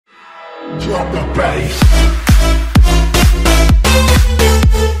Drop the bass.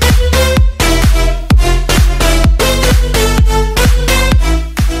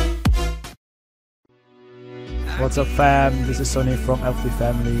 What's up fam, this is Sonny from FLP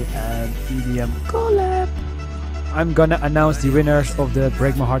Family and EDM Collab. I'm gonna announce the winners of the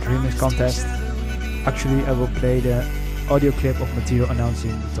Break My Heart Remix contest. Actually I will play the audio clip of Material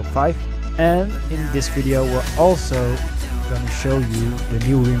announcing the top 5. And in this video we're also gonna show you the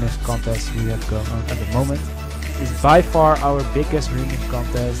new remix contest we have going on at the moment. It's by far our biggest remix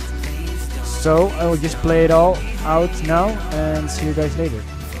contest. So I will just play it all out now and see you guys later.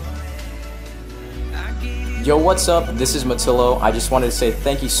 Yo, what's up? This is Matillo. I just wanted to say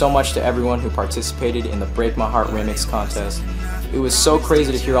thank you so much to everyone who participated in the Break My Heart Remix contest. It was so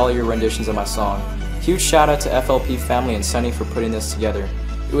crazy to hear all your renditions of my song. Huge shout out to FLP Family and Sunny for putting this together.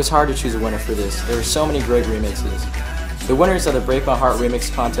 It was hard to choose a winner for this. There were so many great remixes. The winners of the Break My Heart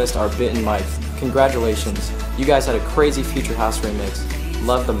Remix contest are Bitt and Mike. Congratulations. You guys had a crazy Future House remix.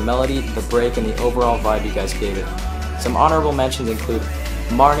 Love the melody, the break, and the overall vibe you guys gave it. Some honorable mentions include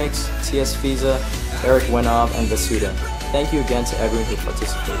Marnix, TS Visa, Eric Winob, and Basuda. Thank you again to everyone who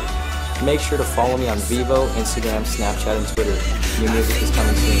participated. Make sure to follow me on Vivo, Instagram, Snapchat, and Twitter. New music is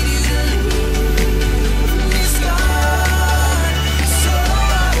coming soon.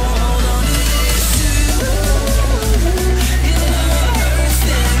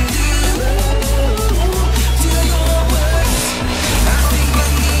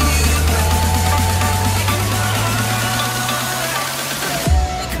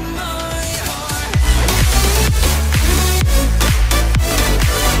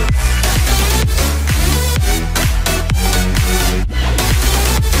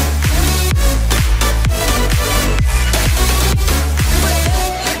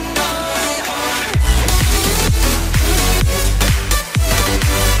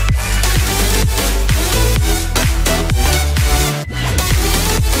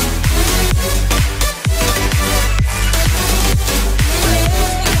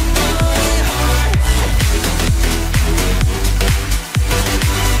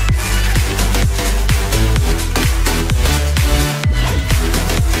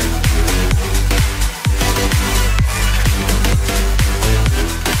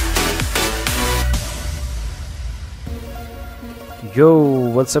 Yo,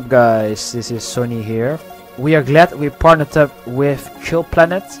 what's up guys, this is Sonny here. We are glad we partnered up with Chill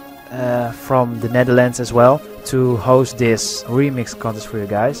Planet from the Netherlands as well to host this remix contest for you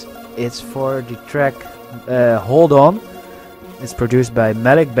guys. It's for the track Hold On. It's produced by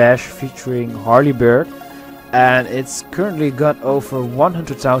Malik Bash featuring Harley Bird and it's currently got over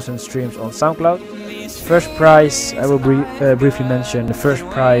 100,000 streams on Soundcloud. First prize, I will briefly mention, the first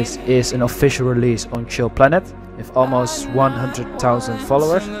prize is an official release on Chill Planet with almost 100,000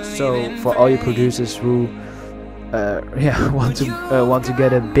 followers. So for all you producers who want to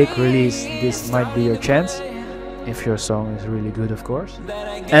get a big release, this might be your chance, if your song is really good of course.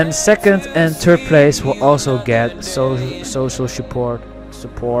 And second and third place will also get social support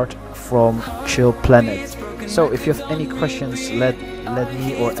from Chill Planet. So if you have any questions, let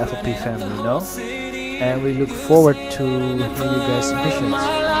me or FLP Family know, and we look forward to hear you guys' submissions.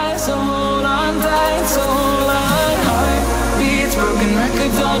 Broken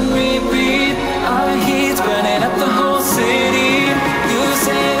records on repeat, our heat's